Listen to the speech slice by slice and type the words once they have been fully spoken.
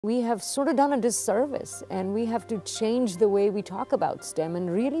We have sort of done a disservice, and we have to change the way we talk about STEM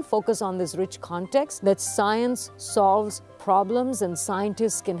and really focus on this rich context that science solves problems and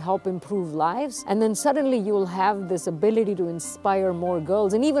scientists can help improve lives. And then suddenly you'll have this ability to inspire more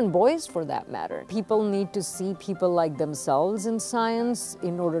girls, and even boys for that matter. People need to see people like themselves in science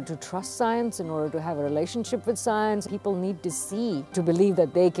in order to trust science, in order to have a relationship with science. People need to see to believe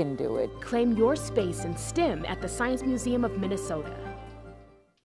that they can do it. Claim your space in STEM at the Science Museum of Minnesota.